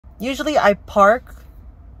Usually I park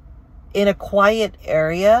in a quiet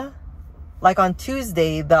area. Like on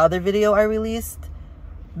Tuesday, the other video I released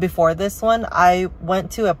before this one, I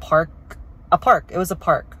went to a park. It was a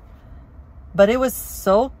park. But it was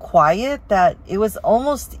so quiet that it was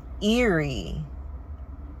almost eerie.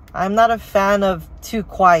 I'm not a fan of too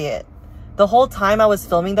quiet. The whole time I was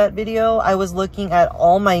filming that video, I was looking at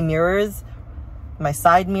all my mirrors, my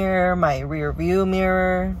side mirror, my rear view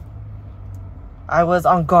mirror. I was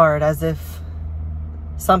on guard as if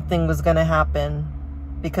something was gonna happen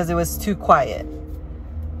because it was too quiet.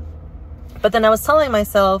 But then I was telling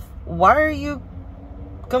myself, why are you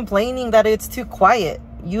complaining that it's too quiet?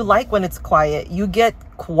 You like when it's quiet. You get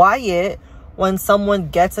quiet when someone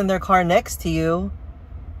gets in their car next to you.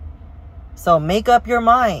 So make up your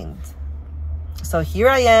mind. So here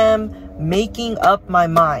I am making up my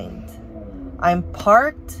mind. I'm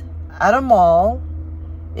parked at a mall.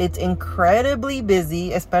 It's incredibly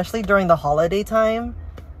busy, especially during the holiday time.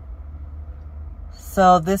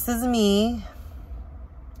 So this is me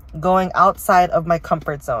going outside of my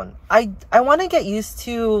comfort zone. I want to get used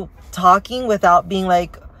to talking without being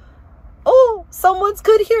like, oh, someone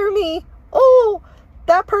could hear me. Oh,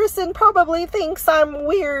 that person probably thinks I'm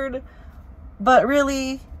weird. But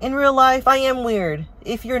really, in real life, I am weird.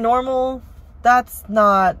 If you're normal, that's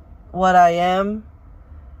not what I am.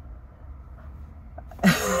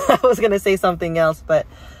 I was going to say something else, but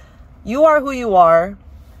you are who you are.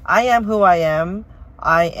 I am who I am.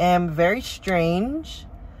 I am very strange.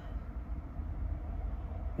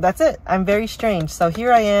 That's it. I'm very strange. So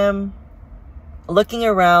here I am looking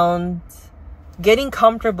around, getting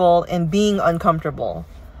comfortable and being uncomfortable.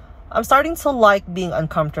 I'm starting to like being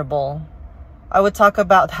uncomfortable. I would talk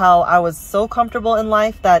about how I was so comfortable in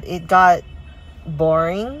life that it got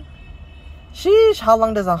boring. Sheesh, how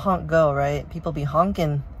long does a honk go, right? People be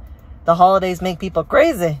honking. The holidays make people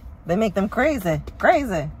crazy. They make them crazy.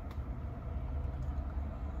 Crazy.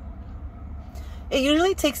 It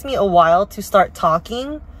usually takes me a while to start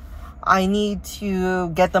talking. I need to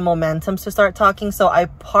get the momentum to start talking. So I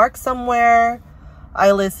park somewhere.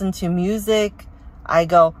 I listen to music. I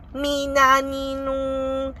go, me na ni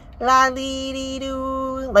nu, la li di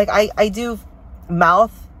do. Like I do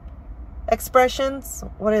mouth expressions.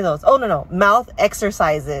 What are those? Oh, no. Mouth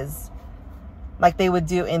exercises. Like they would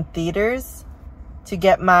do in theaters to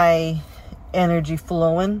get my energy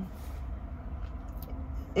flowing.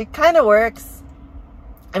 It kind of works.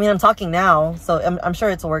 I mean, I'm talking now, so I'm sure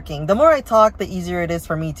it's working. The more I talk, the easier it is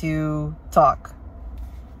for me to talk.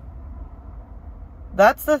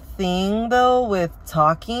 That's the thing, though, with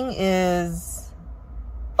talking is...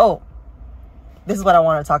 Oh, this is what I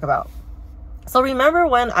want to talk about. So remember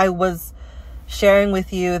when I was sharing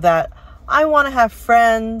with you that I want to have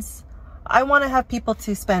friends. I want to have people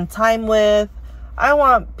to spend time with. I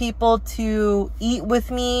want people to eat with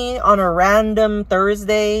me on a random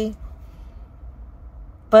Thursday.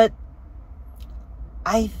 But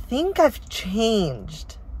I think I've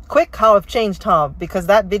changed. Quick, how I've changed, huh? Because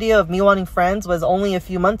that video of me wanting friends was only a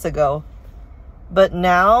few months ago. But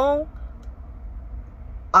now,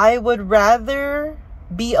 I would rather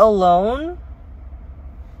be alone,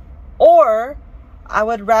 or I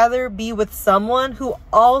would rather be with someone who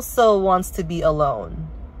also wants to be alone.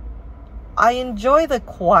 I enjoy the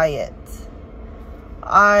quiet.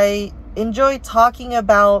 I enjoy talking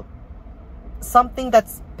about something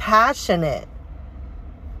that's passionate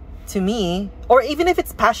to me, or even if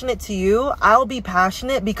it's passionate to you, I'll be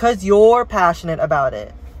passionate because you're passionate about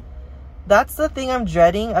it. That's the thing I'm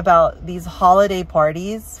dreading about these holiday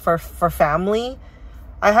parties for family.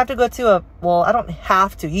 I have to go to a, well, I don't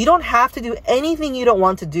have to. You don't have to do anything you don't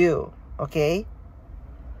want to do, okay?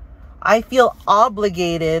 I feel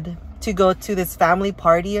obligated to go to this family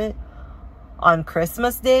party on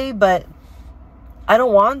Christmas Day, but I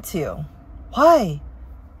don't want to. Why?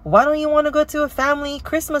 Why don't you want to go to a family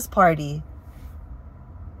Christmas party?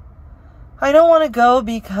 I don't want to go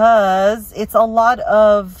because it's a lot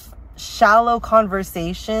of shallow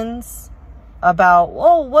conversations about,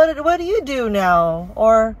 oh, what do you do now?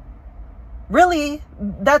 Or really,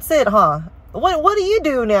 that's it, huh? What do you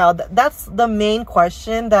do now? That's the main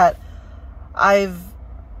question that I've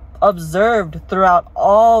observed throughout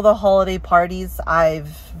all the holiday parties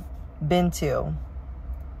I've been to.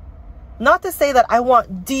 Not to say that I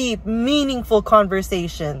want deep, meaningful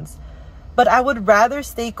conversations, but I would rather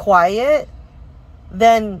stay quiet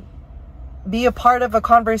than be a part of a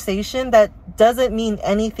conversation that doesn't mean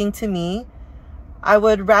anything to me. I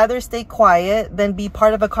would rather stay quiet than be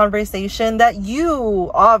part of a conversation that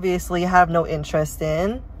you obviously have no interest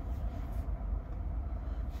in.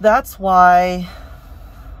 That's why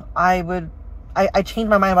I would I changed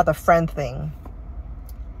my mind about the friend thing.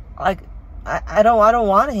 Like, I don't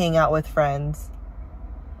want to hang out with friends.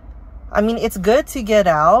 I mean, it's good to get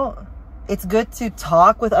out. It's good to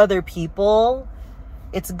talk with other people.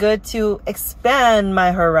 It's good to expand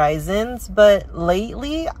my horizons. But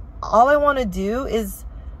lately, all I want to do is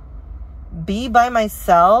be by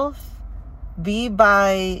myself, be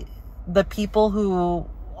by the people who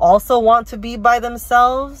also want to be by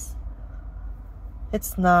themselves.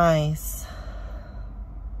 It's nice.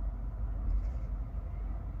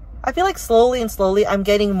 I feel like slowly I'm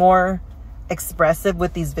getting more expressive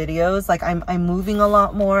with these videos. Like I'm moving a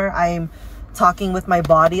lot more. I'm talking with my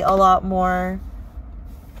body a lot more.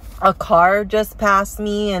 A car just passed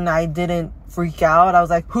me and I didn't freak out. I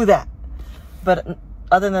was like, who that? But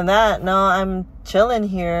other than that, no, I'm chilling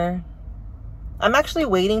here. I'm actually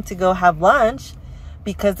waiting to go have lunch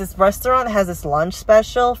because this restaurant has this lunch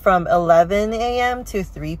special from 11 a.m. to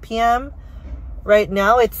 3 p.m. Right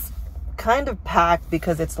now it's kind of packed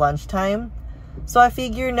because it's lunchtime. So I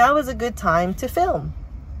figure now is a good time to film.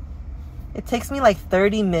 It takes me like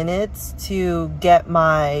 30 minutes to get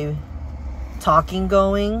my talking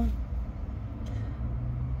going.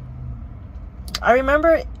 I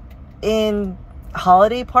remember in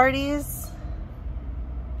holiday parties,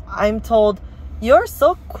 I'm told, you're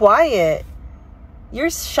so quiet. You're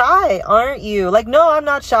shy, aren't you? Like, no, I'm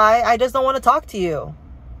not shy. I just don't want to talk to you.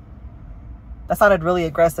 That sounded really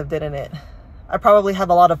aggressive, didn't it? I probably have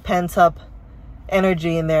a lot of pent-up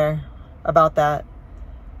energy in there about that.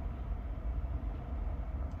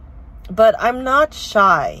 But I'm not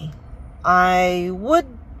shy. I would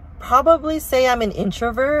probably say I'm an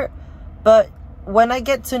introvert, but when I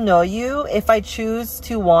get to know you, if I choose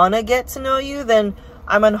to want to get to know you, then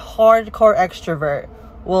I'm a hardcore extrovert.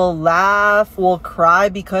 We'll laugh, we'll cry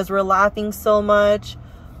because we're laughing so much.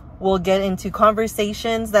 We'll get into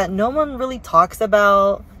conversations that no one really talks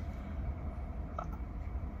about.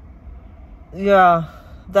 Yeah,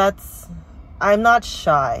 I'm not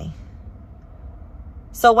shy.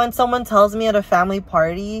 So when someone tells me at a family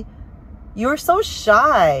party, you're so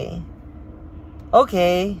shy.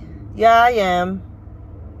 Okay, yeah, I am.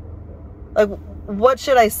 Like, what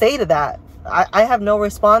should I say to that? I have no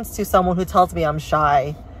response to someone who tells me I'm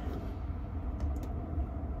shy.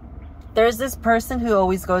 There's this person who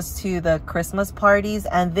always goes to the Christmas parties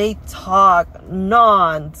and they talk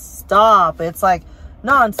non-stop. It's like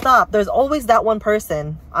non-stop. There's always that one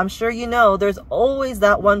person. I'm sure you know, there's always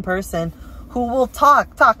that one person who will talk.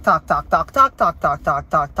 It's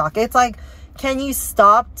like, can you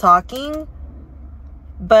stop talking?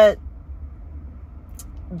 But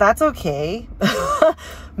that's okay.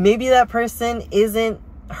 Maybe that person isn't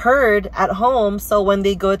heard at home, so when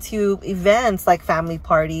they go to events like family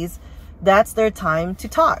parties, that's their time to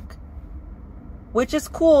talk, which is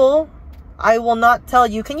cool. I will not tell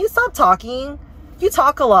you, can you stop talking? You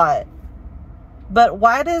talk a lot. But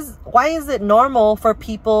why is it normal for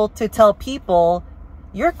people to tell people,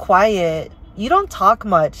 you're quiet, you don't talk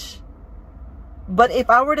much? But if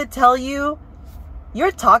I were to tell you,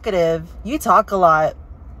 you're talkative, you talk a lot,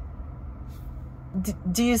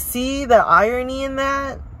 do you see the irony in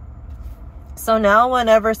that? So now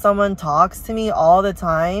whenever someone talks to me all the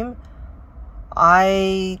time,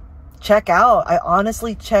 I check out. I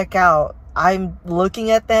honestly check out. I'm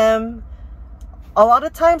looking at them. A lot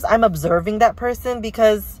of times I'm observing that person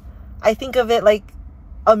because I think of it like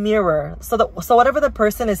a mirror. So whatever the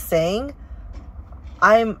person is saying,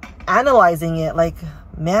 I'm analyzing it like,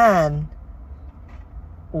 man,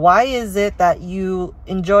 why is it that you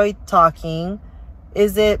enjoy talking?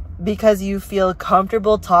 Is it because you feel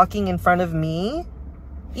comfortable talking in front of me?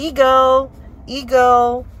 Ego.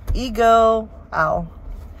 Ow.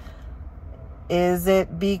 Is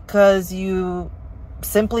it because you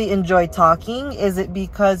simply enjoy talking? Is it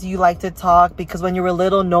because you like to talk because when you were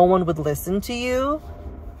little, no one would listen to you?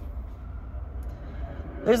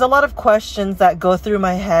 There's a lot of questions that go through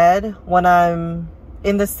my head when I'm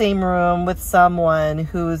in the same room with someone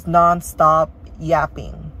who's nonstop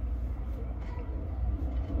yapping.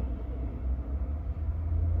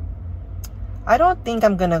 I don't think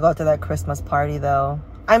I'm gonna go to that Christmas party though.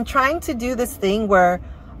 I'm trying to do this thing where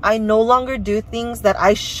I no longer do things that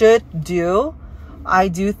I should do. I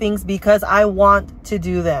do things because I want to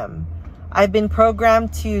do them. I've been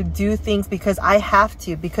programmed to do things because I have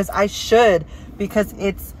to, because I should, because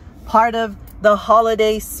it's part of the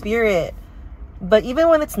holiday spirit. But even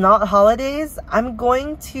when it's not holidays, I'm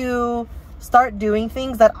going to start doing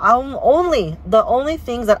things that the only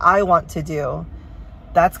things that I want to do.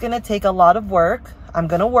 That's going to take a lot of work. I'm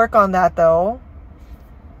going to work on that though.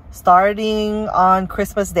 Starting on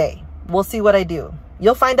Christmas Day. We'll see what I do.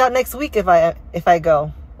 you'll find out next week if I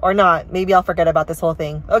go or not. Maybe I'll forget about this whole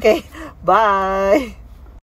thing. Okay, bye.